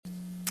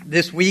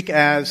This week,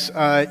 as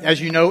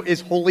you know, is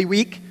Holy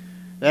Week.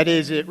 That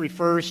is, it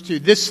refers to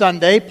this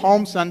Sunday,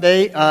 Palm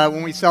Sunday,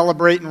 when we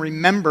celebrate and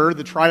remember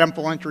the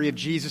triumphal entry of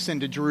Jesus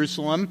into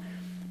Jerusalem.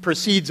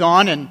 Proceeds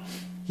on, and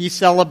he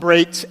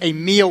celebrates a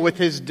meal with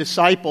his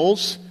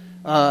disciples,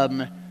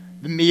 the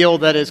meal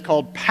that is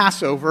called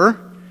Passover.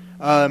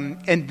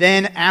 And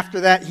then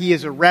after that, he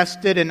is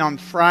arrested, and on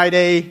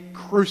Friday,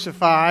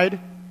 crucified.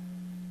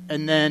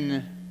 And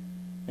then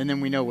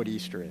we know what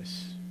Easter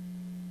is.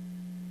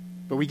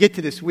 But we get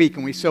to this week,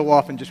 and we so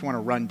often just want to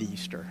run to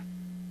Easter.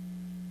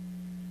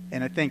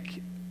 And I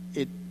think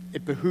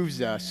it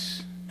behooves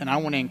us, and I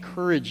want to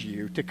encourage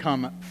you to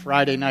come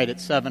Friday night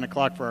at 7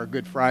 o'clock for our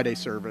Good Friday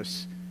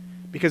service.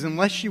 Because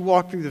unless you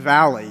walk through the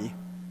valley,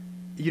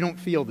 you don't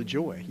feel the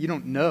joy. You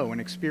don't know and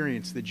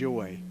experience the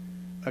joy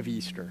of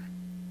Easter.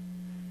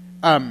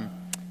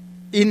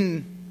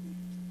 In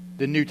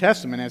the New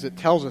Testament, as it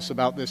tells us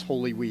about this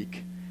Holy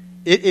Week,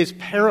 it is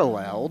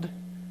paralleled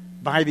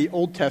by the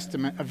Old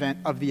Testament event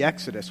of the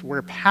Exodus,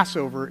 where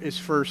Passover is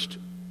first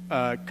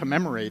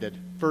commemorated.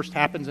 First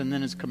happens and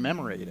then is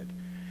commemorated.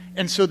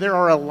 And so there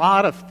are a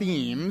lot of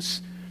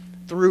themes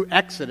through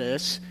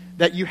Exodus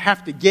that you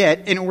have to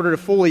get in order to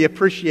fully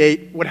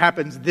appreciate what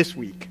happens this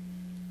week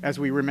as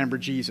we remember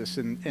Jesus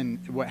and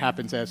what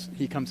happens as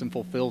he comes and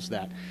fulfills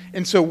that.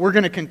 And so we're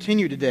going to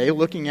continue today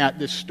looking at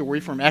this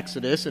story from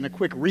Exodus, and a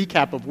quick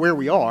recap of where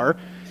we are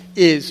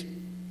is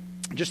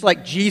just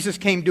like Jesus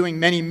came doing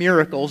many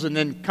miracles and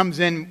then comes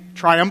in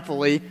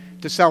triumphantly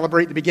to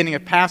celebrate the beginning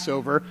of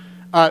Passover.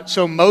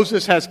 So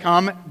Moses has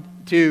come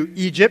to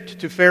Egypt,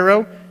 to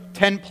Pharaoh.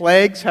 10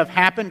 plagues have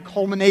happened,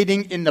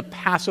 culminating in the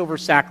Passover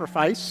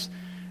sacrifice,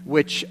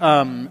 which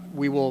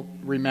we will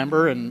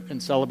remember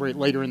and celebrate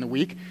later in the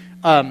week.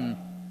 And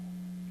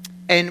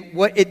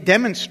what it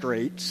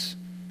demonstrates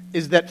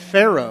is that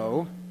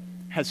Pharaoh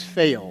has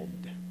failed.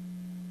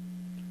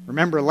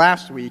 Remember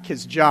last week,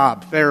 his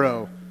job,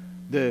 Pharaoh,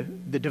 the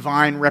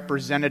divine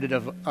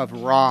representative of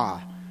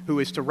Ra, who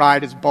is to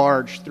ride his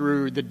barge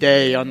through the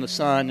day on the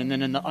sun and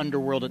then in the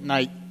underworld at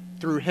night.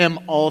 Through him,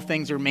 all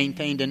things are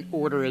maintained and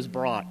order is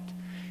brought.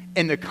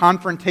 And the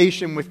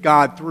confrontation with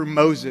God through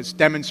Moses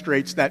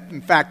demonstrates that, in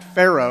fact,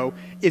 Pharaoh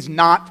is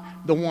not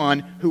the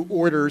one who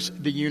orders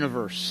the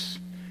universe,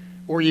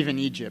 or even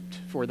Egypt,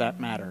 for that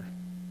matter.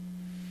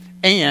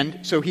 And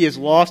so he is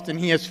lost and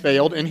he has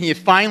failed, and he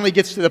finally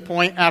gets to the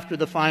point after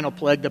the final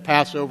plague, the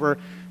Passover,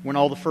 when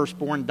all the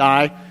firstborn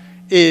die,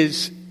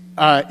 is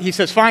he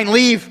says, fine,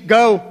 leave,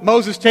 go,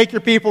 Moses, take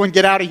your people and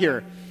get out of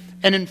here.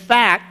 And in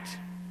fact,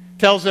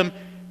 tells them,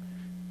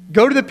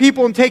 go to the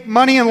people and take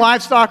money and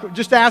livestock,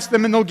 just ask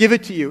them and they'll give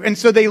it to you. And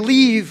so they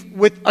leave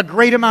with a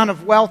great amount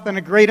of wealth and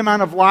a great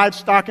amount of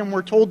livestock, and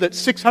we're told that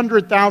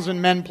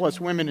 600,000 men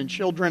plus women and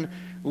children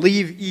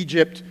leave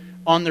Egypt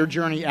on their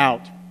journey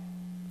out.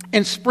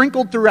 And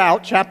sprinkled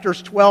throughout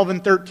chapters 12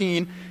 and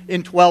 13,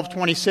 in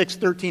 12:26,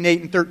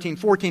 13:8, and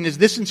 13:14 is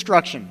this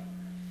instruction.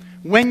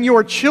 When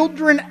your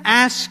children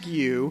ask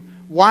you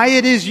why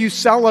it is you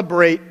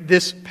celebrate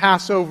this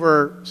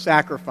Passover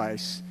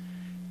sacrifice,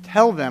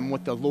 tell them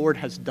what the Lord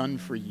has done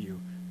for you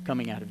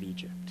coming out of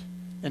Egypt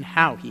and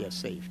how he has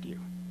saved you.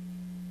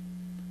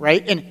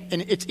 Right? And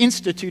it's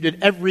instituted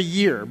every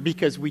year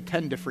because we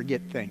tend to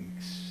forget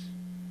things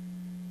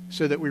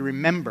so that we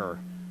remember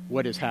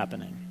what is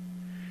happening.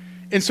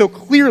 And so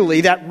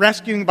clearly that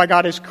rescuing by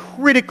God is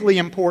critically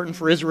important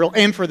for Israel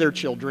and for their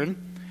children.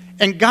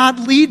 And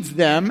God leads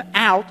them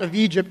out of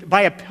Egypt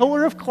by a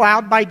pillar of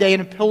cloud by day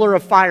and a pillar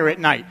of fire at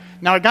night.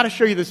 Now, I've got to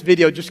show you this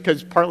video just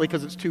partly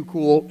because it's too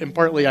cool, and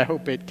partly I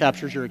hope it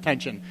captures your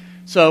attention.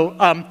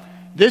 So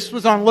this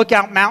was on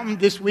Lookout Mountain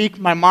this week.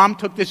 My mom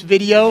took this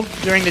video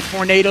during the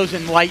tornadoes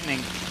and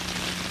lightning.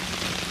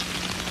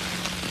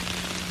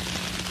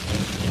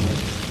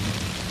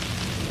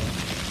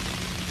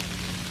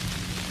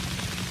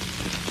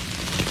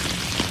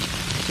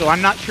 So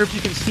I'm not sure if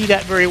you can see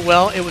that very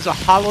well. It was a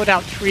hollowed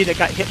out tree that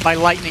got hit by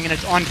lightning, and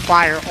it's on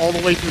fire all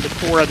the way through the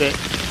core of it,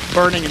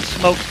 burning, and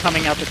smoke's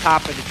coming out the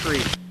top of the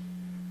tree.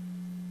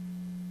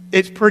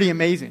 It's pretty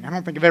amazing. I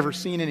don't think I've ever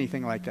seen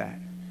anything like that.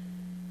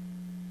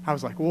 I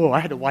was like, whoa, I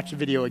had to watch the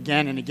video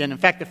again and again. In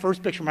fact, the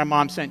first picture my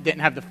mom sent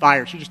didn't have the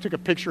fire. She just took a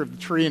picture of the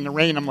tree in the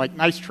rain. I'm like,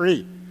 nice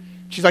tree.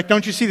 She's like,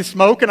 don't you see the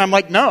smoke? And I'm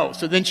like, no.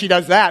 So then she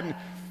does that, and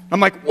I'm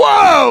like,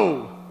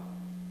 whoa!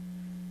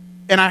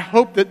 And I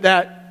hope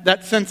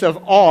that sense of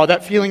awe,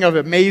 that feeling of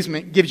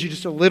amazement, gives you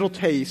just a little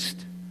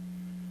taste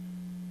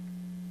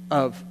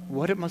of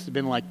what it must have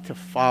been like to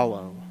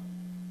follow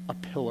a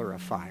pillar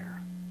of fire.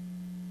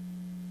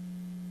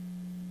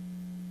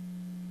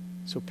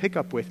 So pick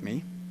up with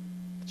me.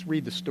 Let's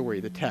read the story,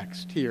 the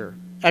text here.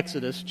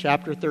 Exodus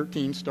chapter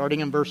 13,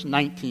 starting in verse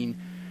 19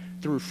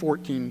 through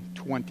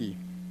 14:20.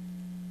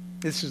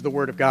 This is the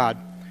word of God.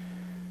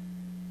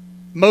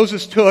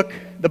 Moses took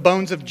the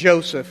bones of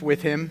Joseph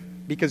with him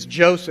because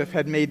Joseph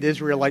had made the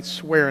Israelites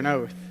swear an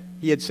oath.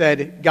 He had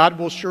said, God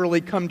will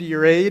surely come to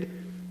your aid,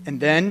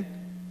 and then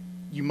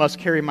you must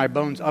carry my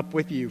bones up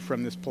with you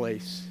from this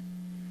place.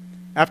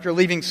 After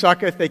leaving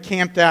Succoth, they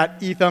camped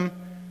at Etham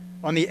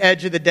on the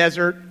edge of the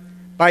desert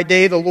By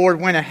day the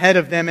Lord went ahead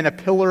of them in a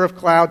pillar of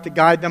cloud to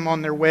guide them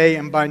on their way,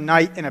 and by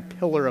night in a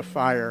pillar of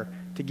fire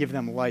to give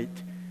them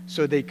light,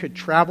 so they could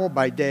travel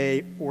by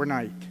day or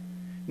night.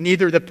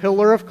 Neither the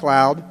pillar of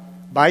cloud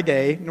by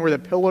day nor the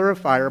pillar of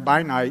fire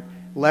by night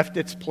left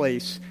its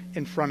place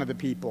in front of the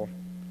people.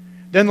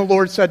 Then the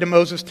Lord said to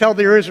Moses, "Tell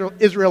the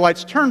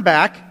Israelites, turn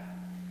back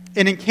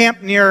and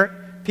encamp near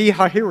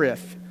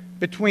Pi-hahirith,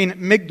 between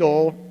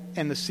Migdol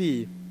and the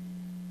sea.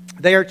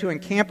 They are to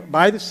encamp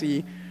by the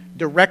sea,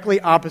 directly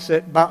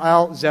opposite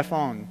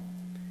Baal-zephon.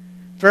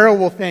 Pharaoh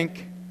will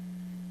think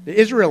the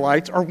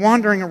Israelites are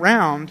wandering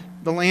around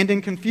the land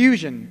in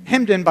confusion,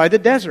 hemmed in by the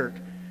desert.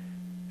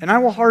 And I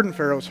will harden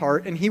Pharaoh's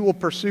heart, and he will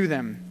pursue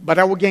them. But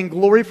I will gain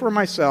glory for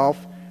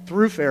myself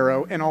through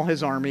Pharaoh and all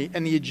his army,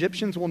 and the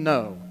Egyptians will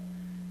know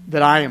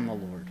that I am the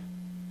Lord."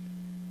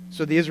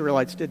 So the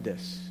Israelites did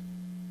this.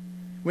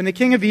 When the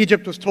king of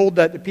Egypt was told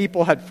that the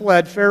people had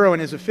fled, Pharaoh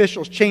and his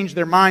officials changed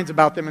their minds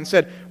about them and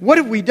said, "What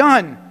have we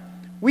done?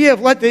 We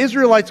have let the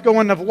Israelites go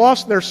and have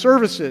lost their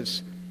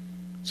services."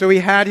 So he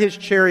had his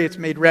chariots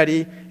made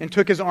ready and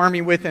took his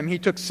army with him. He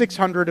took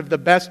 600 of the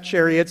best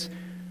chariots,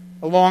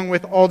 along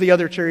with all the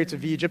other chariots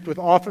of Egypt, with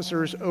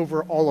officers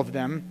over all of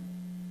them.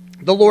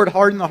 The Lord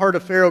hardened the heart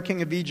of Pharaoh,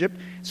 king of Egypt,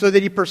 so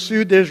that he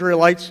pursued the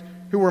Israelites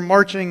who were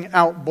marching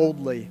out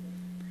boldly.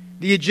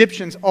 The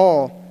Egyptians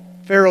all,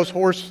 Pharaoh's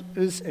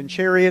horses and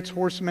chariots,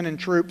 horsemen and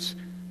troops,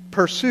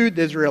 pursued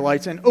the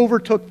Israelites and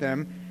overtook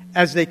them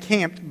as they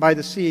camped by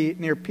the sea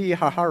near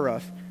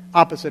Pi-hahireth,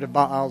 opposite of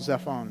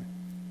Baal-zephon.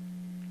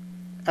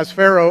 As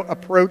Pharaoh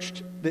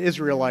approached, the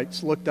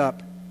Israelites looked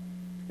up,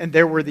 and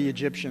there were the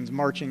Egyptians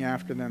marching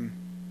after them.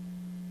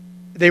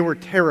 They were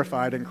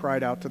terrified and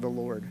cried out to the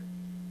Lord.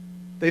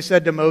 They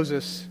said to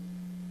Moses,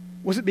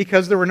 "Was it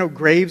because there were no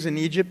graves in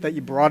Egypt that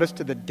you brought us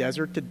to the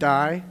desert to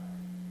die?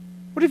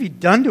 What have you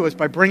done to us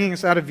by bringing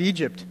us out of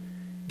Egypt?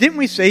 Didn't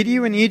we say to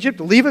you in Egypt,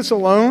 'Leave us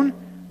alone,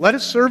 let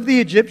us serve the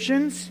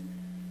Egyptians'?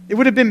 It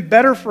would have been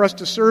better for us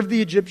to serve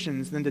the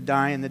Egyptians than to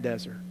die in the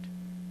desert."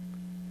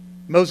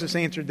 Moses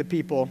answered the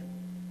people,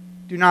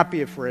 "Do not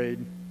be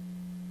afraid.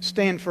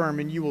 Stand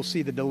firm, and you will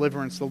see the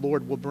deliverance the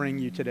Lord will bring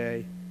you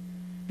today.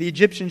 The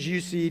Egyptians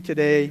you see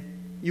today,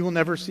 you will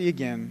never see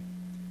again.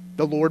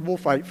 The Lord will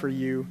fight for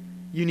you.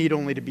 You need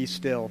only to be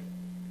still."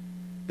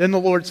 Then the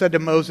Lord said to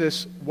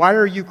Moses, "Why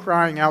are you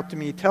crying out to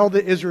me? Tell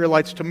the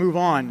Israelites to move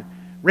on.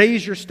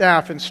 Raise your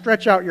staff and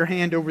stretch out your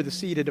hand over the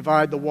sea to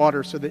divide the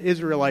water so the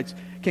Israelites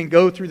can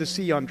go through the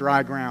sea on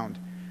dry ground.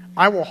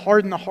 I will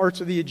harden the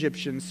hearts of the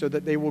Egyptians so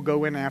that they will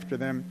go in after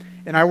them,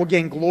 and I will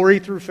gain glory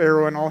through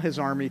Pharaoh and all his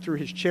army, through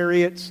his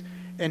chariots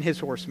and his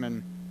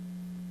horsemen.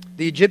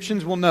 The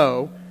Egyptians will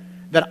know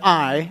that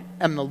I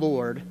am the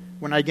Lord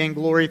when I gain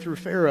glory through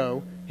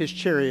Pharaoh, his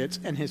chariots,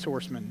 and his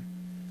horsemen."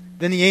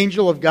 Then the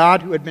angel of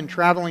God who had been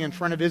traveling in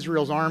front of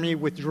Israel's army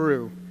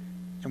withdrew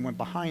and went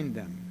behind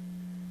them.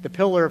 The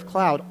pillar of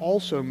cloud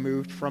also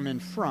moved from in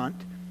front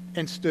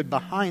and stood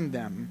behind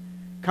them,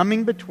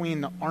 coming between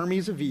the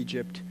armies of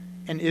Egypt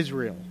and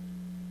Israel.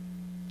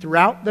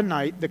 Throughout the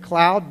night, the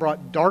cloud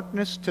brought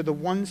darkness to the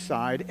one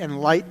side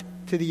and light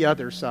to the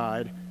other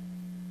side,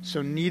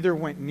 so neither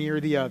went near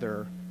the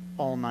other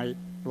all night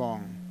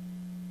long.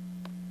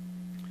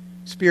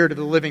 Spirit of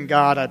the living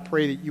God, I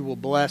pray that you will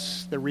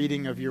bless the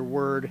reading of your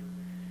word,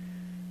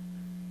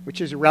 which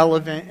is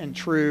relevant and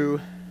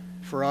true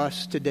for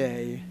us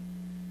today,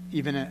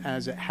 even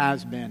as it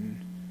has been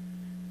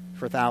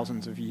for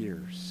thousands of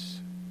years.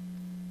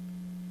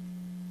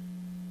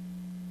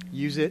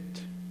 Use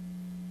it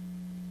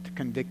to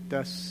convict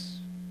us,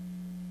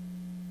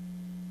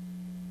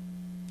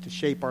 to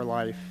shape our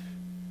life,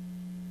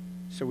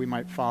 so we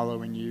might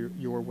follow in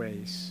your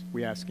ways.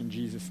 We ask in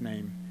Jesus'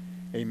 name,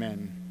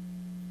 amen.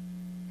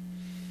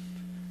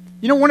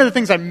 You know, one of the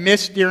things I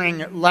missed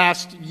during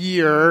last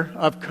year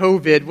of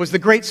COVID was the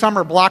great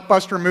summer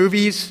blockbuster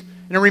movies.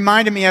 And it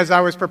reminded me as I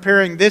was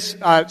preparing this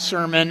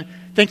sermon,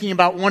 thinking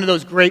about one of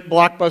those great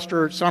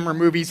blockbuster summer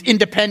movies,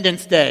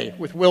 Independence Day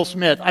with Will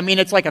Smith. I mean,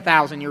 it's like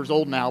 1,000 years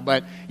old now,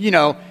 but, you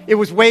know, it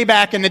was way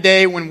back in the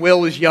day when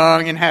Will was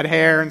young and had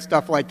hair and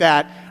stuff like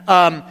that.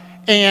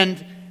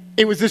 And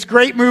it was this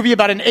great movie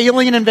about an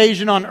alien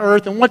invasion on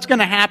Earth and what's going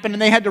to happen,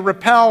 and they had to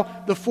repel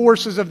the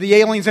forces of the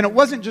aliens. And it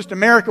wasn't just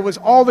America, it was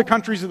all the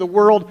countries of the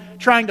world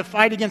trying to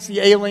fight against the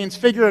aliens,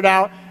 figure it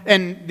out,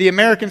 and the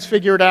Americans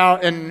figure it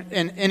out, and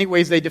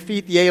anyways, they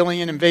defeat the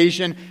alien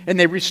invasion, and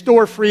they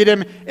restore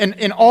freedom. And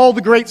in all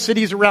the great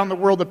cities around the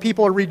world, the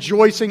people are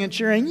rejoicing and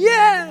cheering,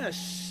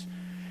 yes!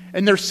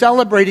 And they're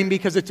celebrating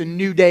because it's a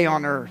new day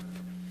on Earth.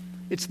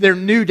 It's their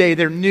new day,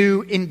 their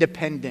new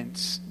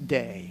Independence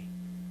Day.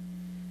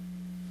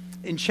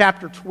 In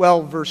chapter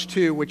 12, verse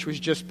 2, which was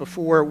just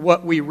before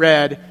what we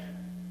read,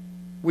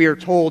 we are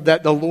told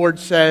that the Lord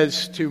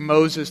says to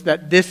Moses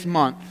that this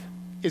month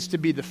is to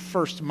be the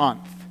first month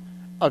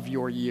of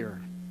your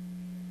year.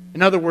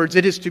 In other words,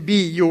 it is to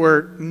be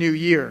your new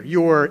year,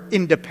 your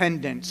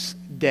Independence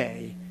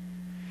Day.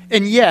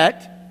 And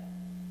yet,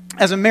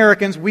 as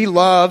Americans, we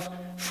love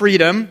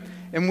freedom,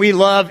 and we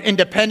love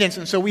independence.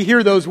 And so we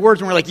hear those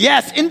words and we're like,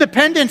 yes,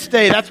 Independence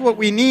Day, that's what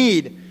we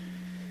need.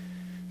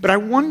 But I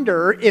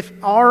wonder if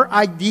our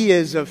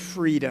ideas of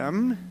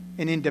freedom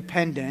and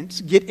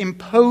independence get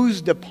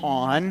imposed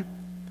upon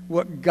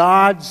what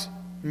God's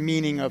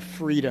meaning of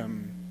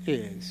freedom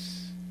is.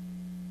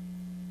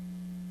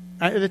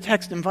 The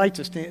text invites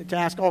us to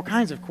ask all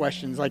kinds of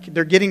questions, like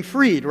they're getting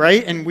freed,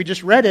 right? And we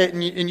just read it,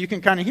 and you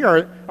can kind of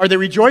hear, are they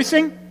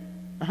rejoicing?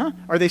 Uh-huh.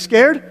 Are they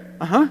scared?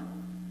 Uh-huh.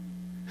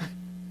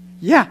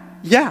 Yeah.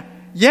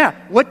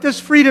 What does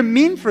freedom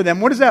mean for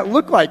them? What does that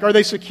look like? Are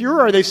they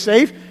secure? Are they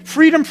safe?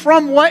 Freedom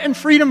from what and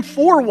freedom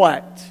for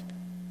what?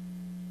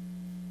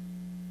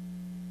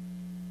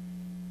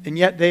 And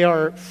yet they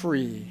are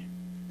free.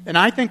 And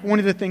I think one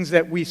of the things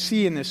that we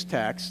see in this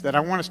text that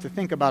I want us to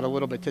think about a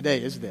little bit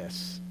today is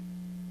this.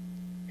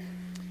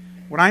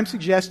 What I'm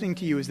suggesting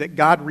to you is that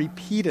God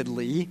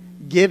repeatedly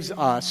gives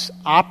us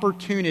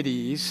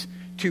opportunities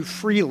to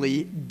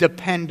freely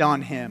depend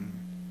on Him.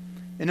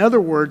 In other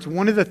words,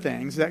 one of the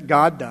things that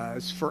God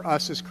does for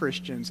us as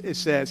Christians is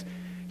says,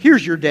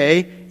 here's your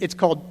day. It's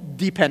called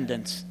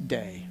Dependence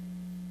Day.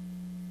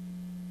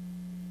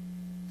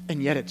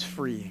 And yet it's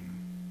freeing.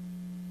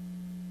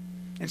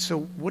 And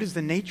so what is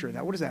the nature of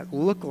that? What does that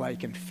look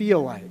like and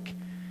feel like?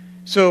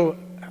 So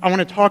I want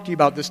to talk to you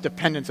about this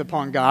dependence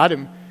upon God.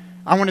 And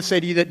I want to say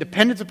to you that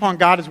dependence upon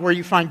God is where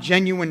you find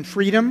genuine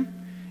freedom.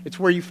 It's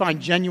where you find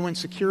genuine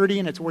security.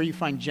 And it's where you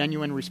find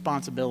genuine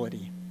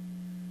responsibility.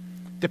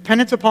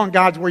 Dependence upon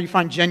God is where you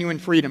find genuine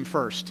freedom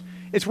first.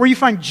 It's where you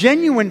find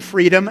genuine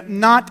freedom,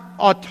 not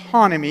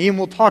autonomy. And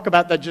we'll talk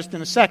about that just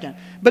in a second.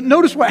 But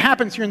notice what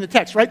happens here in the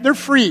text, right? They're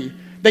free.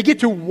 They get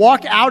to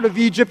walk out of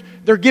Egypt.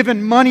 They're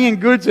given money and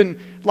goods and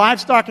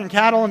livestock and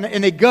cattle,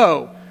 and they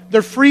go.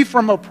 They're free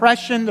from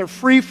oppression. They're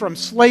free from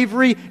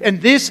slavery.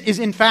 And this is,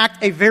 in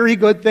fact, a very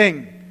good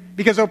thing.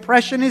 Because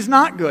oppression is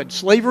not good.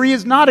 Slavery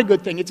is not a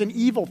good thing. It's an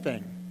evil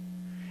thing.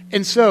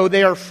 And so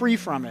they are free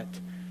from it.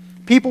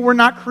 People were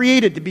not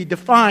created to be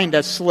defined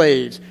as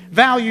slaves,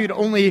 valued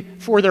only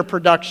for their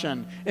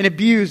production, and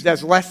abused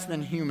as less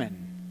than human.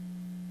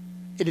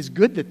 It is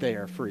good that they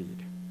are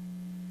freed.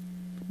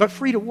 But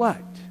free to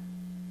what?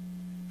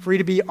 Free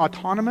to be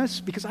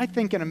autonomous? Because I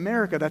think in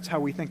America that's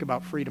how we think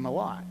about freedom a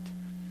lot.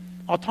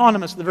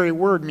 Autonomous, the very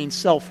word, means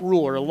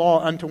self-rule or a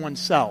law unto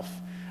oneself.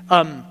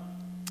 And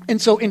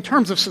so in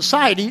terms of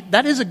society,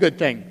 that is a good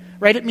thing,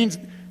 right? It means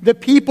the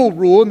people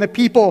rule and the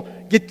people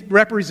get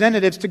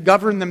representatives to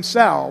govern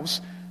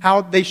themselves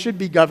how they should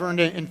be governed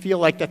and feel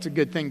like that's a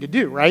good thing to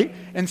do, right?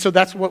 And so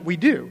that's what we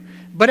do.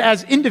 But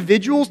as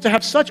individuals, to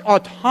have such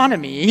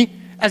autonomy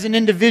as an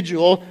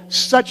individual,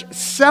 such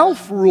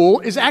self-rule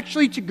is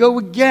actually to go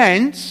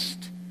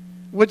against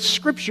what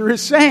Scripture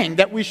is saying,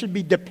 that we should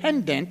be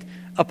dependent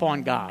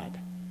upon God.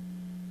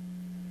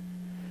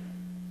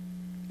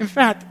 In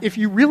fact, if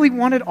you really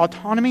wanted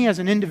autonomy as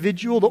an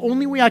individual, the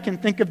only way I can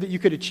think of that you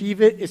could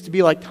achieve it is to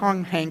be like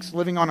Tom Hanks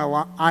living on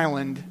an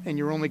island and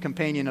your only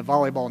companion a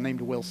volleyball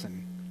named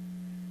Wilson.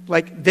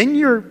 Like, then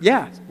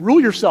rule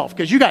yourself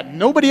because you got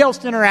nobody else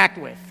to interact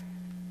with.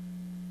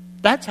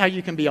 That's how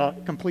you can be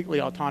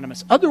completely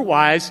autonomous.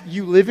 Otherwise,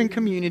 you live in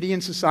community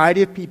and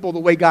society of people the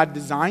way God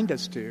designed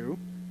us to,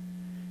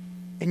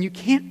 and you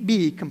can't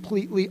be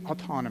completely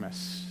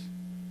autonomous.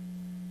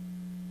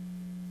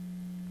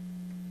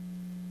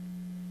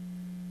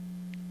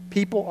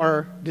 People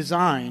are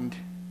designed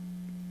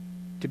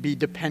to be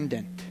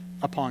dependent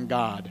upon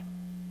God.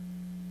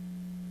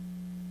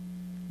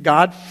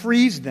 God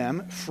frees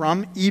them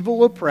from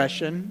evil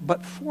oppression,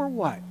 but for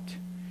what?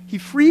 He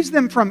frees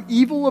them from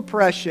evil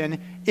oppression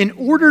in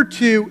order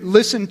to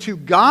listen to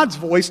God's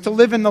voice, to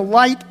live in the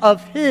light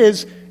of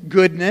His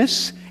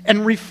goodness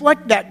and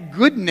reflect that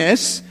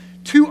goodness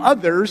to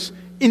others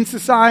in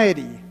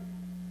society.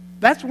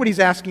 That's what He's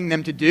asking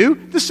them to do.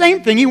 The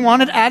same thing He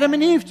wanted Adam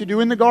and Eve to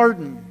do in the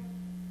garden.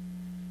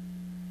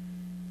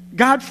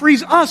 God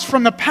frees us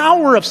from the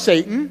power of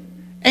Satan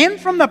and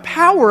from the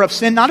power of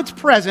sin, not its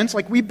presence,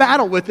 like we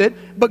battle with it,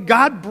 but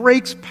God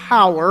breaks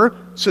power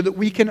so that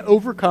we can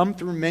overcome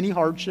through many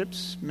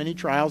hardships, many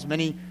trials,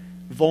 many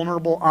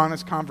vulnerable,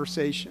 honest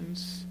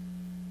conversations.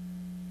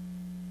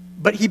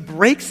 But He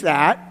breaks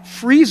that,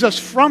 frees us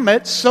from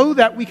it, so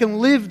that we can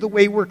live the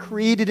way we're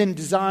created and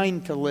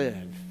designed to live.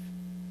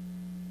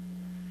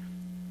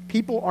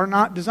 People are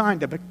not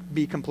designed to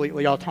be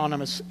completely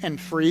autonomous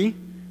and free.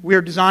 We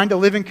are designed to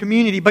live in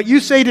community. But you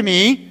say to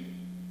me,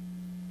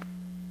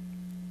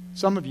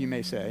 some of you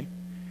may say,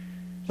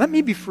 let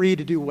me be free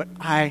to do what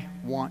I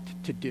want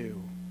to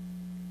do.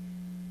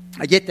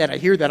 I get that. I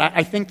hear that.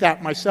 I think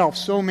that myself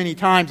so many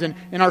times. And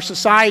our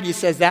society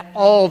says that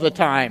all the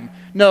time.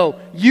 No,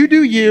 you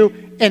do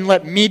you and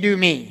let me do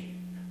me.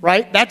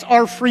 Right? That's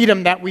our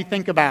freedom that we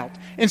think about.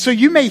 And so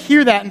you may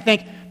hear that and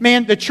think,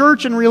 man, the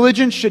church and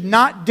religion should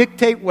not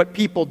dictate what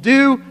people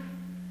do.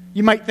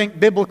 You might think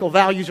biblical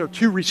values are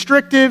too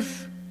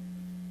restrictive.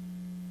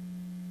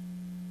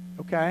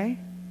 Okay,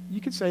 you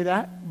could say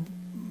that.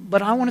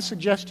 But I want to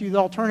suggest to you the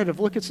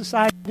alternative. Look at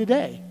society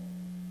today.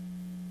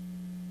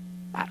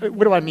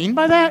 What do I mean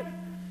by that?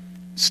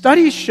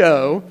 Studies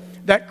show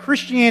that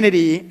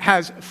Christianity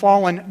has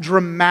fallen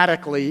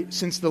dramatically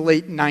since the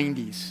late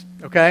 90s,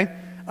 okay?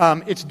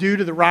 It's due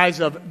to the rise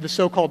of the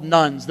so-called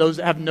nones, those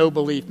that have no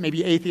belief,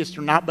 maybe atheists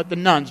or not, but the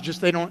nones,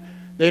 just they don't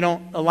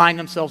align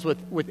themselves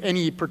with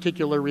any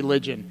particular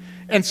religion.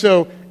 And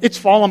so it's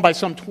fallen by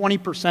some 20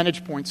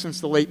 percentage points since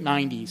the late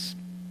 90s.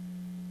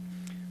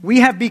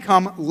 We have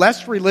become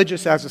less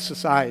religious as a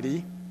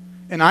society,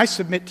 and I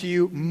submit to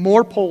you,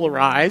 more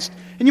polarized.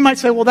 And you might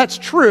say, well, that's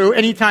true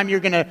anytime you're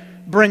going to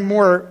bring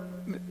more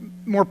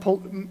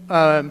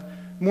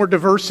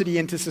diversity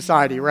into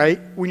society,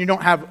 right? When you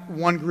don't have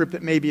one group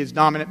that maybe is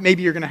dominant,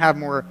 maybe you're going to have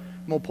more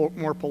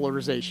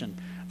polarization.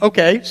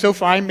 Okay, so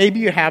fine, maybe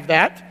you have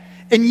that.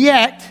 And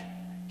yet,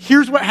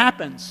 here's what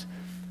happens.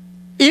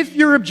 If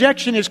your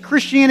objection is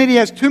Christianity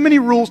has too many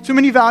rules, too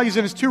many values,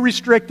 and it's too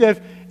restrictive,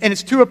 and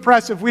it's too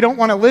oppressive, we don't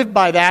want to live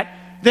by that,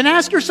 then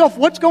ask yourself,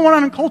 what's going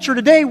on in culture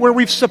today where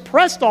we've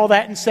suppressed all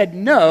that and said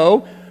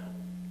no?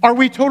 Are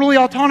we totally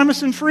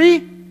autonomous and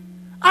free?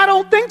 I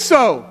don't think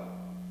so.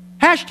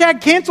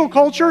 Hashtag cancel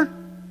culture.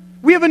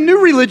 We have a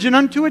new religion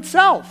unto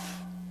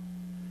itself.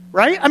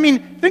 Right? I mean,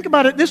 think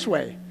about it this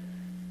way.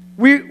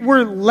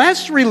 We're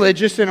less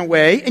religious in a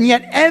way, and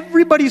yet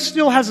everybody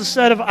still has a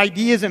set of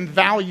ideas and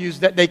values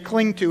that they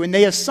cling to, and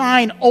they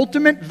assign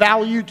ultimate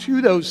value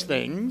to those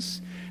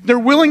things. They're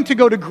willing to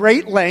go to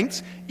great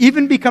lengths,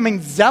 even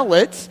becoming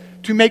zealots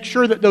to make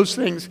sure that those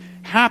things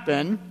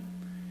happen.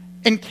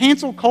 And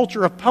cancel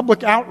culture of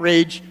public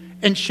outrage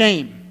and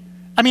shame.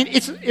 I mean,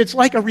 it's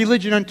like a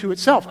religion unto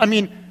itself. I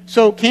mean,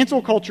 so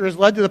cancel culture has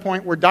led to the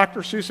point where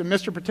Dr. Seuss and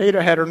Mr.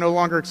 Potato Head are no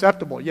longer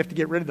acceptable. You have to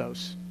get rid of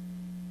those.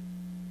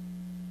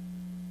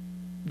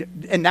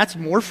 And that's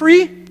more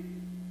free?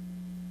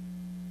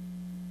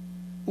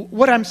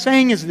 What I'm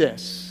saying is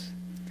this.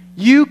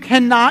 You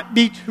cannot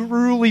be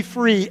truly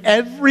free.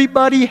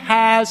 Everybody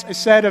has a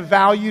set of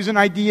values and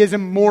ideas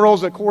and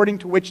morals according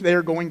to which they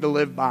are going to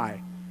live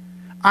by.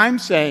 I'm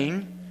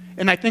saying,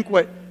 and I think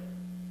what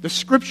the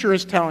Scripture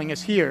is telling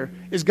us here,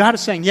 is God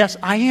is saying, yes,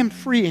 I am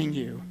freeing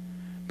you,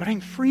 but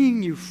I'm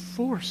freeing you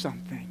for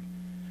something.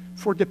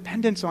 For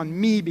dependence on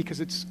me,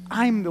 because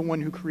I'm the one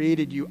who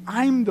created you.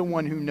 I'm the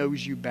one who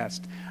knows you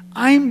best.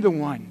 I'm the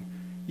one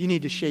you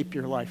need to shape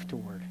your life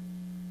toward.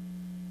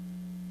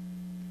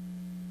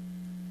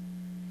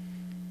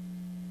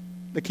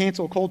 The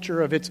cancel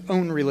culture of its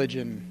own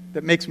religion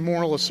that makes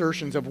moral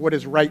assertions of what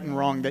is right and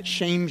wrong, that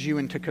shames you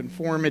into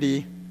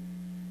conformity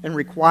and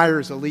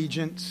requires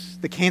allegiance.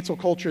 The cancel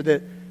culture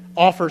that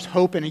offers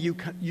hope in a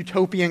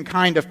utopian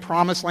kind of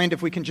promised land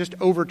if we can just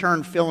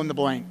overturn fill in the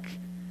blank.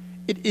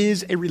 It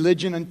is a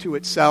religion unto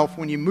itself.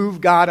 When you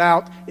move God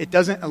out, it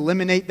doesn't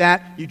eliminate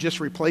that. You just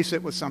replace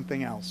it with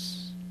something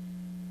else.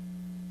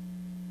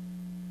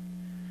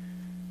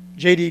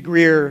 J.D.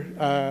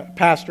 Greer,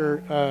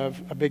 pastor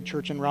of a big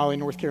church in Raleigh,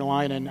 North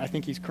Carolina, and I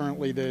think he's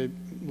currently the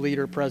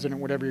leader, president,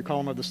 whatever you call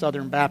him, of the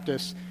Southern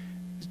Baptists,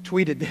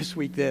 tweeted this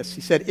week this.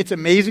 He said, "It's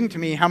amazing to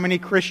me how many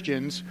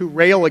Christians who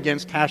rail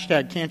against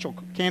hashtag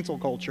cancel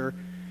culture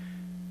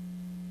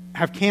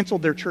have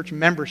canceled their church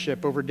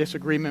membership over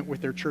disagreement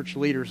with their church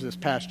leaders this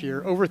past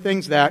year over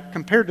things that,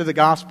 compared to the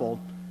gospel,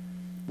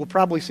 will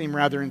probably seem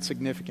rather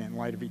insignificant in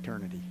light of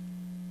eternity."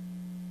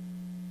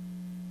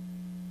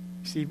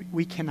 See,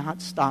 we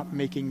cannot stop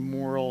making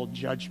moral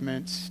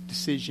judgments,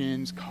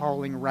 decisions,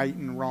 calling right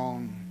and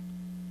wrong.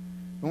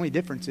 The only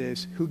difference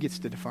is who gets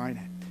to define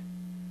it.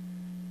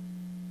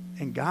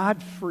 And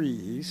God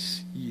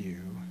frees you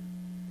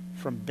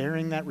from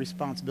bearing that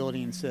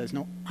responsibility and says,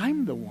 no,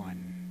 I'm the one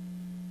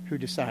who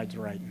decides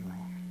right and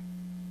wrong.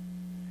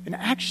 And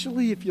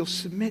actually, if you'll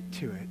submit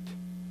to it,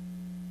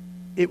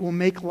 it will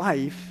make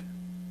life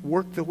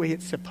work the way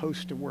it's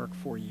supposed to work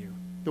for you,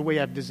 the way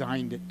I've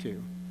designed it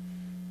to.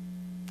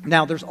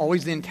 Now, there's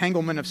always the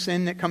entanglement of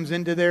sin that comes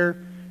into there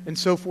and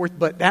so forth,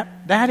 but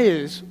that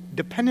is,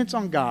 dependence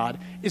on God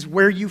is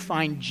where you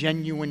find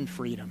genuine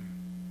freedom.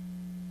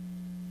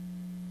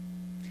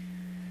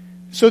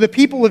 So the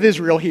people of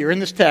Israel here in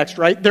this text,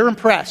 right, they're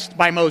impressed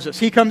by Moses.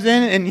 He comes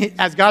in and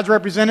as God's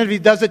representative, he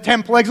does the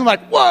 10 plagues and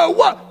like, whoa,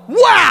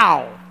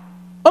 wow,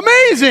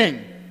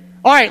 amazing.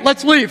 All right,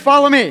 let's leave,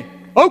 follow me.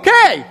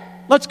 Okay,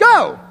 let's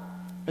go.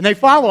 And they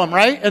follow him,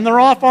 right? And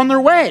they're off on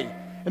their way.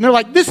 And they're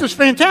like, this is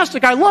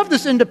fantastic. I love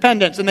this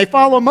independence. And they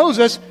follow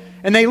Moses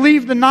and they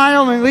leave the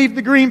Nile and they leave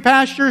the green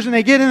pastures and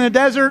they get in the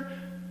desert.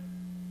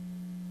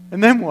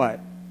 And then what?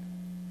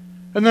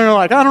 And they're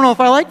like, I don't know if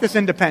I like this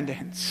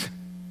independence.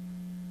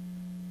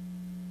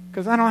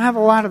 Because I don't have a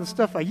lot of the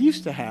stuff I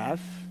used to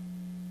have.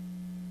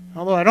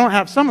 Although I don't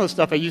have some of the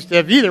stuff I used to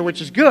have either,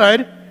 which is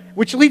good.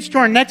 Which leads to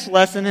our next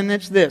lesson, and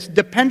it's this.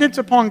 Dependence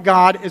upon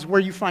God is where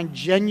you find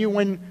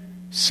genuine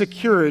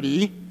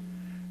security,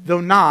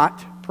 though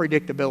not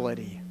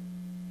predictability.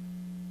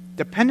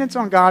 Dependence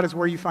on God is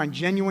where you find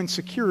genuine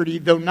security,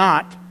 though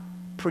not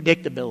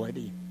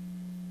predictability.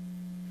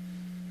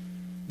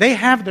 They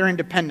have their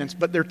independence,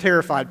 but they're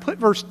terrified. Put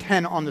verse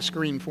 10 on the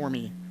screen for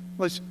me.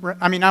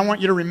 I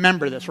want you to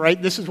remember this,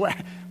 right? This is what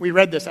we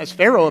read this. As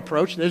Pharaoh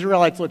approached, the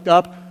Israelites looked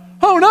up.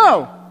 Oh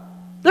no!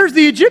 There's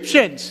the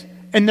Egyptians.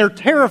 And they're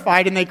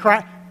terrified and they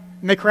cry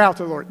out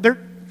to the Lord.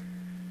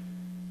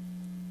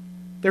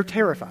 They're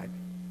terrified.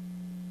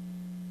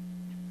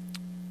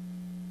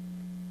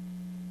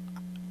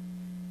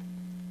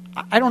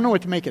 I don't know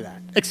what to make of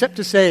that, except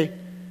to say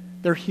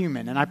they're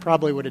human, and I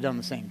probably would have done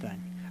the same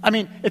thing. I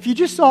mean, if you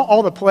just saw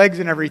all the plagues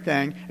and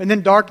everything, and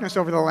then darkness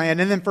over the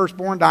land, and then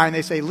firstborn die, and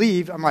they say,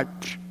 leave, I'm like,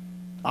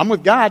 I'm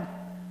with God.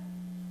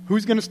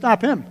 Who's going to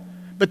stop him?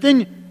 But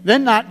then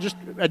not just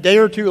a day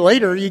or two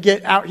later, you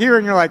get out here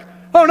and you're like,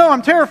 oh no,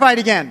 I'm terrified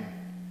again.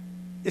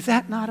 Is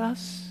that not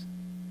us?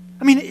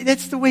 I mean,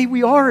 that's the way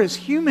we are as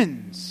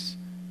humans.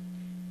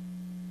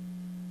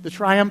 The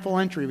triumphal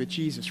entry with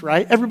Jesus,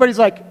 right? Everybody's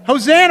like,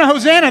 Hosanna,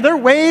 Hosanna. They're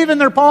waving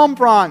their palm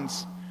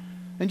fronds.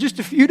 And just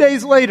a few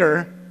days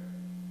later,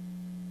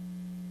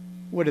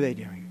 what are they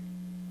doing?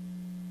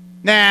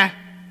 Nah,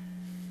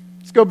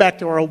 let's go back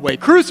to our old way.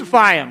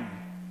 Crucify him.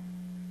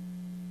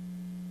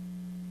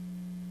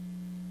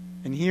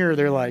 And here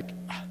they're like,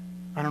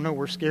 I don't know,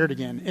 we're scared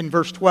again. In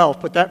verse 12,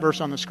 put that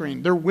verse on the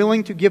screen. They're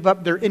willing to give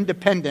up their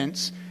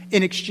independence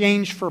in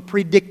exchange for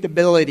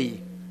predictability.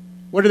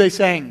 What are they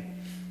saying?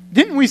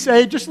 Didn't we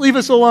say, just leave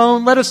us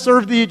alone, let us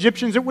serve the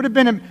Egyptians? It would have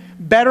been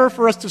better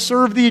for us to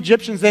serve the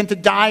Egyptians than to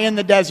die in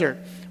the desert.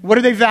 What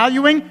are they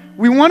valuing?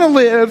 We want to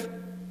live.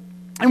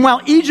 And while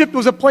Egypt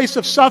was a place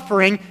of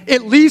suffering,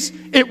 at least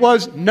it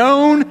was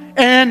known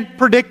and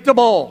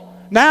predictable.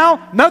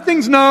 Now,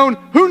 nothing's known.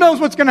 Who knows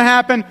what's going to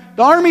happen?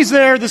 The army's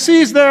there, the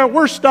sea's there,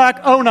 we're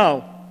stuck. Oh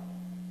no.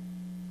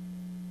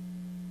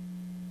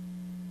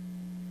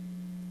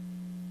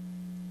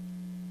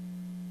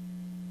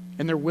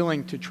 And they're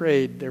willing to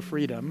trade their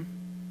freedom,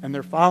 and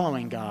they're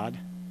following God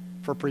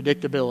for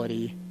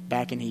predictability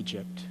back in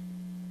Egypt.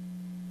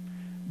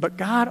 But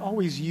God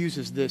always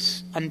uses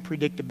this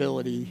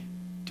unpredictability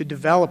to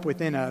develop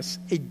within us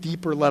a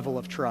deeper level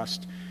of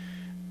trust.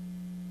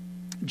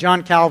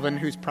 John Calvin,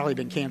 who's probably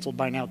been canceled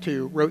by now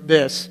too, wrote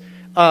this.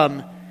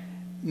 Now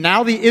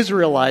the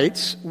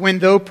Israelites, when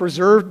though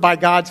preserved by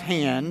God's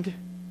hand,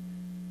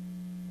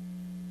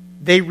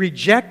 they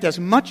reject as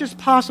much as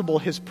possible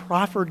his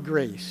proffered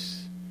grace,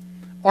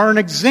 are an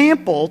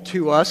example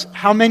to us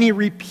how many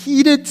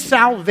repeated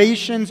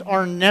salvations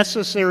are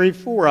necessary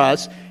for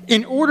us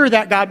in order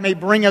that God may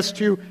bring us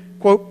to,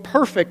 quote,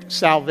 perfect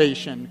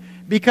salvation.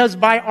 Because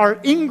by our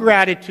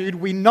ingratitude,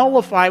 we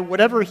nullify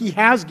whatever he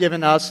has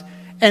given us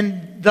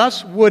and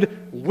thus would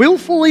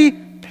willfully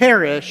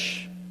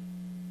perish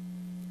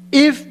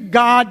if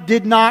God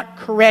did not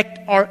correct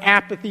our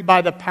apathy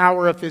by the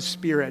power of his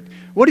Spirit.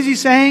 What is he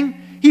saying?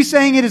 He's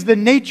saying it is the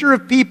nature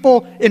of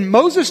people in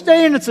Moses'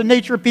 day, and it's the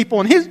nature of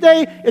people in his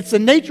day. It's the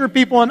nature of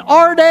people in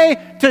our day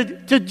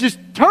to just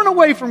turn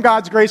away from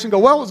God's grace and go,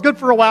 well, it was good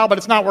for a while, but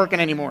it's not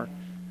working anymore.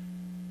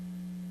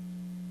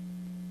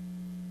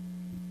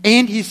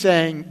 And he's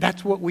saying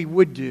that's what we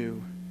would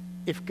do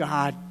if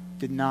God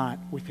did not,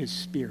 with his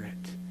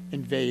Spirit,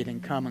 invade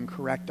and come and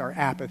correct our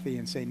apathy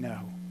and say, no,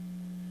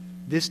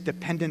 this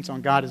dependence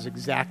on God is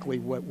exactly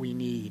what we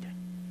need.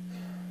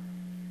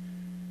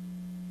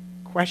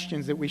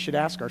 Questions that we should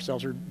ask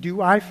ourselves are,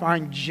 do I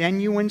find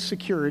genuine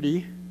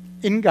security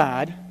in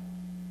God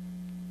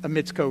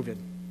amidst COVID?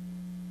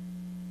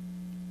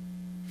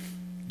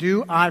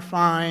 Do I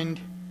find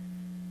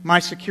my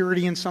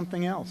security in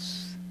something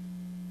else?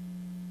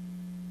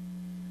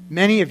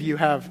 Many of you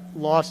have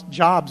lost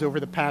jobs over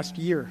the past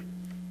year.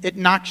 It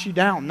knocks you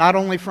down, not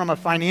only from a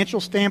financial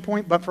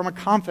standpoint, but from a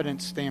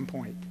confidence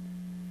standpoint.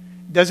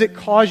 Does it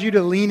cause you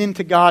to lean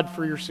into God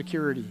for your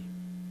security?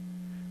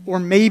 Or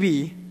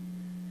maybe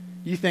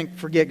you think,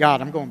 forget God,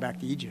 I'm going back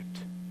to Egypt.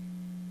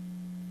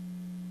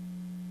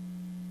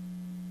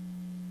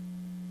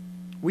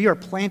 We are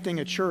planting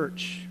a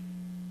church.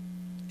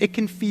 It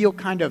can feel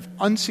kind of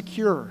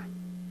unsecure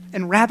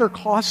and rather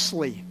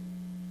costly.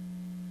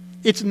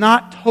 It's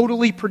not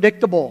totally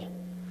predictable,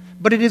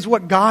 but it is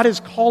what God is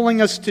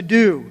calling us to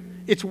do.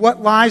 It's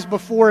what lies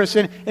before us,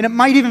 and it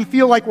might even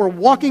feel like we're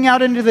walking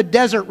out into the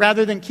desert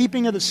rather than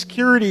keeping the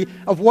security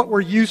of what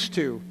we're used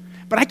to.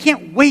 But I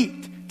can't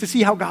wait to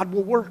see how God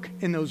will work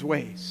in those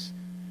ways.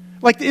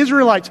 Like the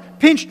Israelites,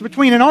 pinched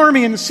between an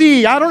army and the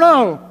sea. I don't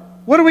know.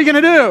 What are we going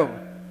to do?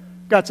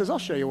 God says, I'll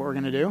show you what we're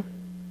going to do.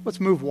 Let's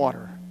move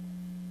water.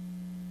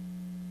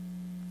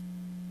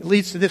 It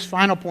leads to this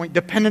final point.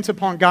 Dependence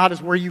upon God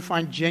is where you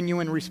find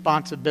genuine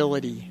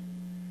responsibility.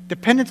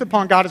 Dependence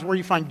upon God is where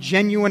you find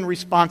genuine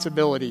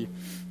responsibility.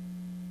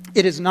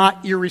 It is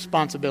not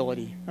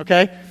irresponsibility,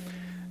 okay?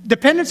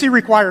 Dependency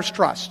requires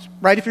trust,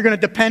 right? If you're going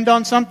to depend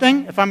on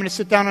something, if I'm going to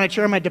sit down on a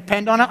chair, I'm going to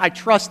depend on it, I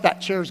trust that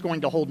chair is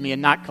going to hold me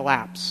and not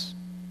collapse.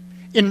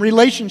 In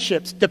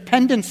relationships,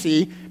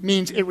 dependency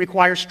means it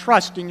requires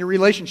trust in your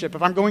relationship.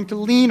 If I'm going to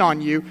lean on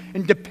you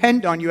and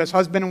depend on you as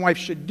husband and wife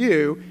should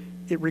do,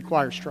 it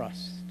requires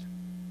trust.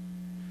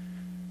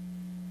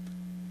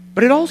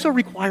 But it also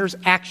requires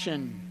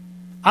action.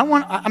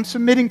 I'm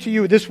submitting to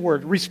you this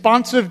word,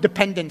 responsive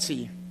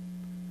dependency.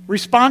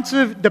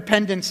 Responsive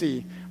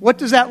dependency. What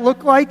does that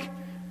look like?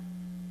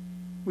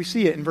 We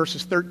see it in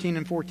verses 13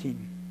 and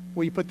 14.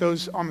 Will you put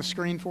those on the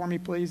screen for me,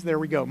 please? There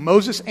we go.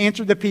 Moses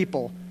answered the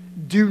people,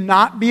 "Do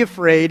not be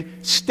afraid.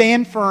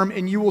 Stand firm,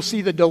 and you will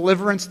see the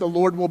deliverance the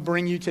Lord will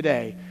bring you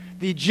today.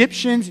 The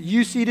Egyptians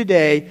you see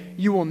today,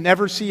 you will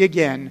never see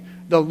again.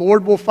 The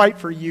Lord will fight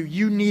for you.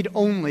 You need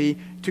only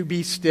to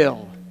be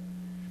still."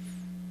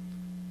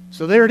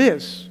 So there it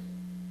is.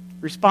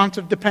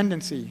 Responsive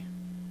dependency.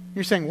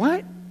 You're saying,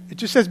 what? It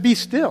just says be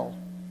still.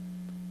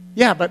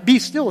 Yeah, but be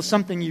still is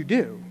something you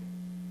do.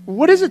 Well,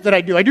 what is it that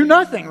I do? I do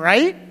nothing,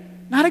 right?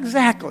 Not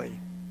exactly.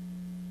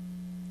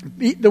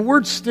 The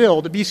word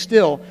still, to be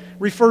still,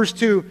 refers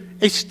to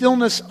a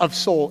stillness of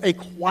soul, a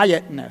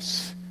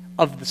quietness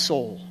of the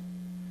soul,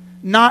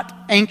 not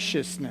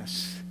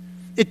anxiousness.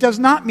 It does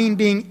not mean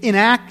being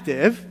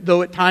inactive,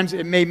 though at times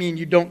it may mean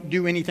you don't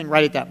do anything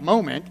right at that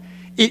moment.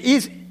 It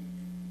is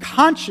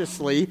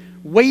consciously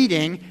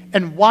waiting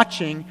and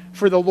watching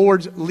for the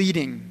Lord's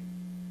leading.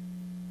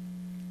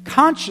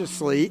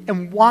 Consciously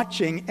and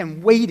watching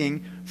and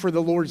waiting for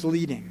the Lord's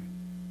leading.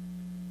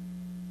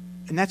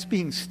 And that's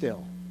being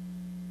still.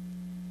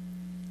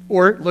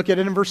 Or look at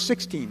it in verse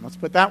 16. Let's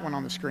put that one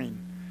on the screen.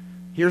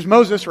 Here's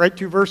Moses, right?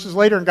 2 verses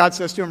later, and God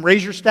says to him,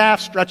 "Raise your staff,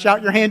 stretch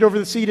out your hand over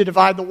the sea to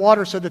divide the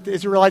water so that the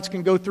Israelites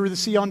can go through the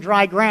sea on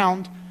dry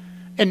ground."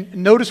 And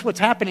notice what's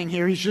happening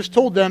here. He's just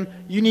told them,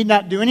 you need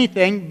not do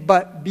anything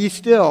but be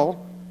still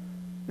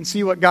and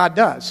see what God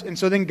does. And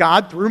so then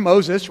God, through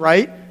Moses,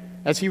 right,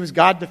 as he was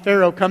God to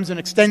Pharaoh, comes and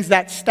extends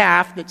that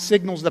staff that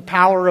signals the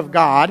power of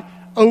God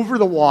over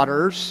the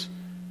waters.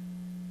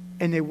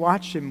 And they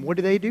watch him. What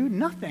do?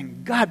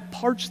 Nothing. God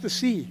parts the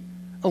sea.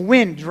 A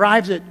wind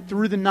drives it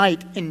through the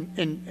night,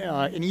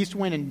 an east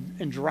wind,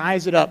 and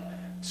dries it up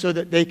so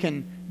that they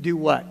can do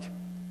what?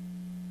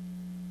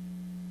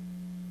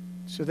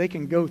 So they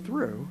can go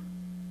through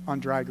on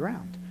dry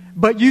ground.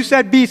 But you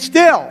said, be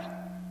still.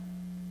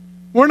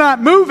 We're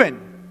not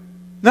moving.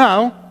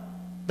 No,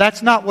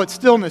 that's not what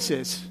stillness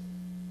is.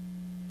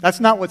 That's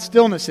not what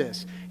stillness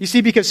is. You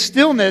see, because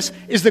stillness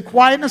is the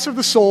quietness of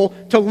the soul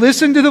to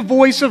listen to the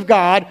voice of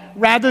God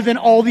rather than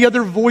all the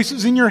other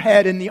voices in your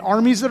head and the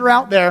armies that are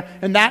out there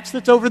and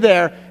that's over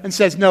there, and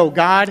says, no,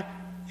 God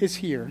is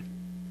here.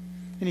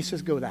 And he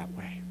says, go that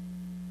way.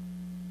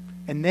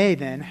 And they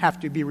then have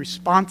to be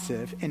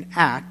responsive and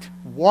act,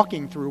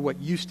 walking through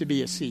what used to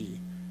be a sea,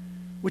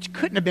 which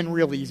couldn't have been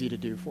real easy to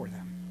do for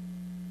them.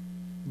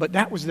 But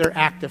that was their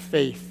act of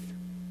faith.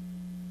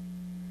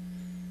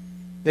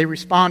 They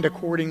respond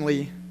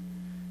accordingly.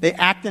 They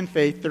act in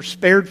faith. They're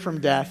spared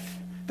from death.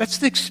 That's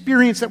the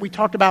experience that we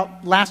talked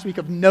about last week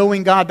of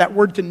knowing God. That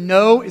word to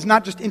know is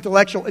not just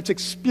intellectual, it's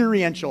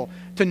experiential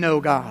to know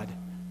God.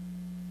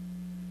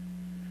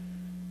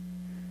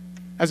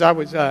 As I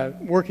was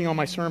working on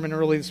my sermon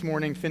early this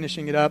morning,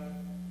 finishing it up,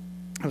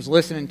 I was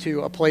listening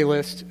to a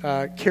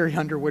playlist, Carrie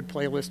Underwood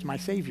playlist, My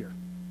Savior,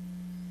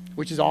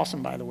 which is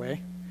awesome, by the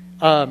way.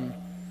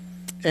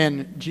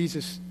 And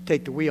Jesus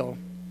Take the Wheel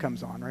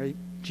comes on, right?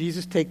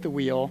 Jesus Take the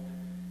Wheel.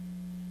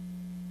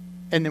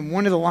 And then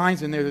one of the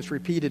lines in there that's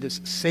repeated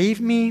is, save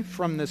me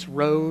from this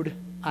road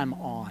I'm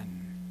on.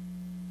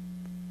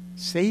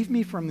 Save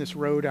me from this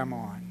road I'm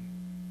on.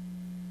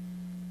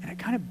 And it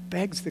kind of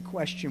begs the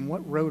question,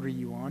 what road are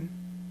you on?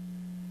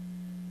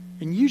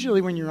 And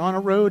usually when you're on a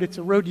road, it's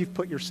a road you've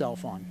put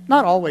yourself on.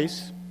 Not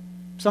always.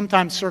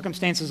 Sometimes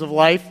circumstances of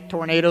life,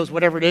 tornadoes,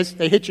 whatever it is,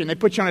 they hit you and they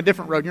put you on a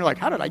different road. And you're like,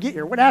 how did I get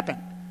here? What happened?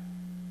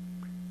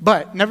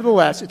 But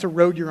nevertheless, it's a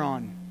road you're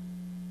on.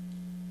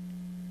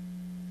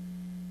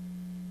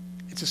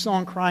 It's a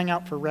song crying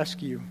out for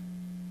rescue.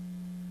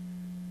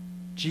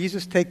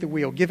 Jesus, take the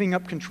wheel, giving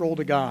up control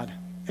to God.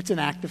 It's an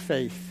act of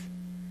faith.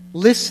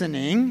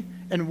 Listening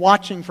and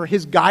watching for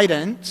his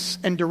guidance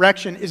and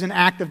direction is an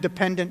act of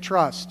dependent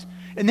trust.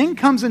 And then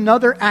comes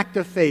another act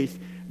of faith,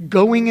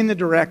 going in the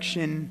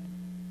direction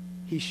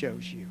he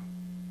shows you.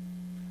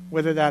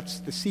 Whether that's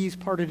the seas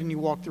parted and you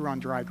walk through on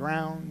dry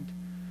ground,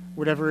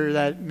 whatever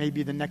that may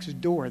be the next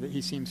door that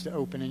he seems to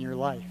open in your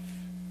life.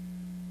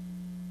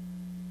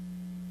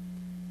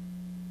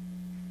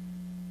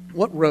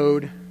 What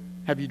road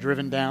have you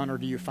driven down or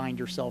do you find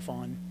yourself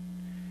on?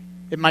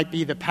 It might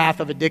be the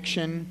path of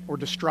addiction or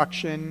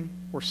destruction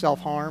or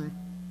self-harm.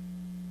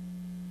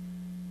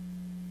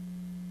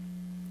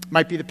 It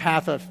might be the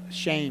path of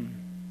shame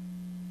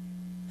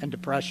and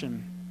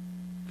depression.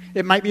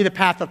 It might be the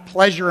path of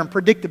pleasure and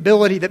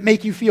predictability that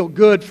make you feel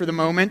good for the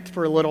moment,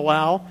 for a little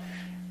while.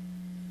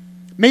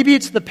 Maybe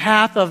it's the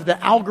path of the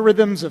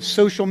algorithms of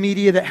social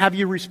media that have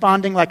you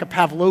responding like a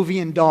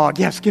Pavlovian dog.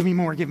 Yes, give me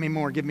more, give me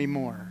more, give me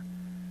more.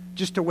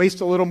 Just to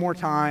waste a little more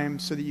time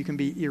so that you can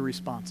be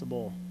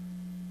irresponsible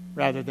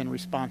rather than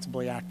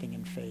responsibly acting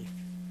in faith.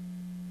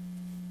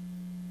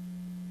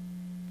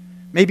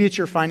 Maybe it's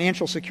your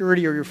financial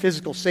security or your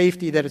physical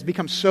safety that has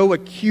become so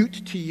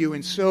acute to you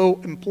and so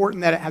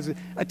important that it has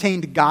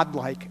attained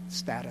godlike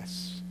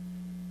status.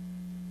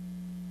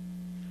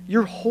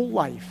 Your whole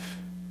life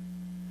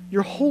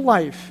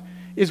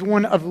is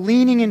one of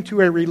leaning into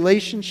a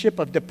relationship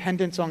of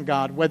dependence on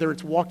God, whether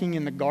it's walking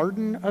in the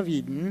Garden of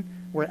Eden,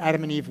 where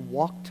Adam and Eve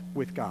walked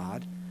with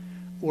God,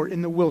 or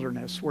in the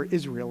wilderness where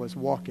Israel is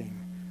walking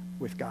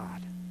with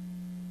God.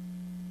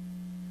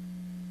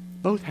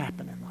 Both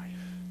happen in life.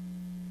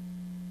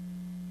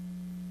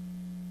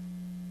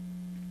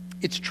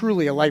 It's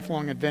truly a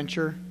lifelong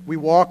adventure. We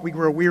walk, we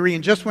grow weary,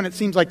 and just when it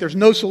seems like there's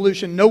no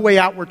solution, no way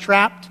out, we're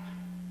trapped,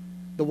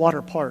 the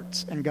water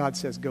parts, and God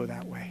says, go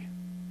that way.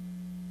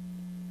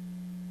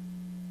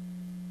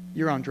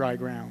 You're on dry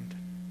ground.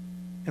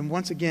 And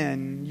once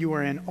again, you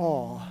are in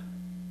awe,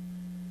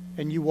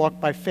 and you walk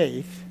by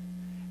faith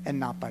and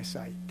not by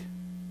sight.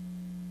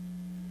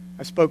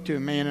 I spoke to a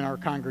man in our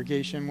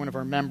congregation, one of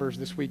our members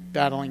this week,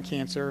 battling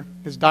cancer.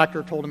 His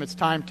doctor told him it's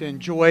time to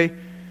enjoy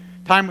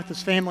time with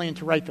his family and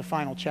to write the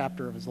final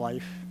chapter of his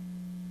life,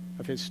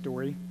 of his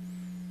story.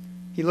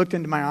 He looked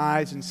into my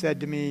eyes and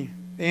said to me,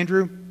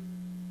 Andrew,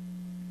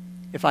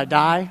 if I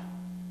die,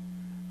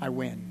 I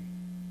win.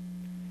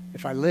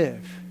 If I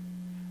live,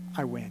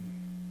 I win.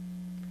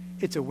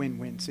 It's a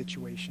win-win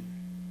situation.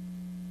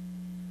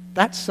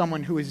 That's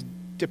someone who is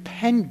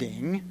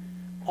depending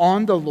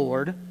on the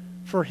Lord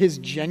for his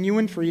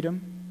genuine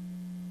freedom,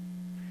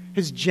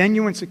 his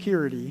genuine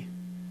security,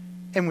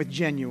 and with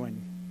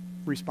genuine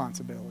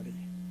responsibility.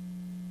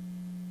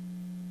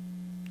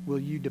 Will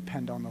you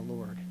depend on the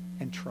Lord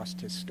and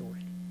trust his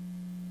story?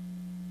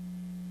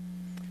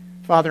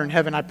 Father in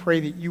heaven, I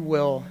pray that you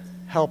will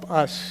help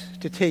us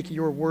to take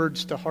your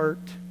words to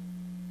heart,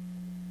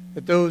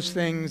 that those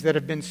things that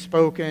have been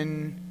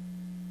spoken,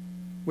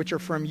 which are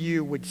from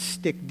you, would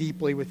stick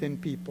deeply within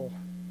people.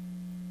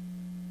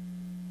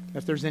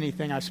 If there's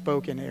anything I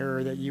spoke in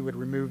error, that you would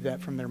remove that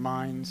from their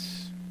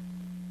minds.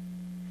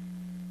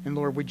 And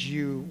Lord, would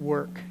you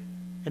work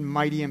in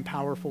mighty and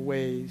powerful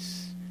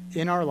ways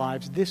in our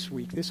lives this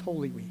week, this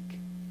Holy Week,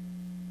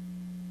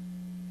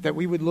 that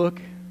we would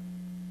look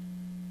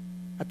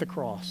at the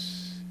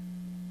cross,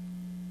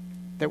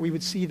 that we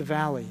would see the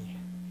valley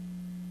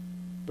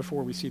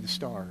before we see the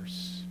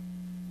stars.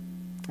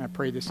 I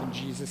pray this in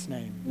Jesus'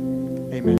 name. Amen.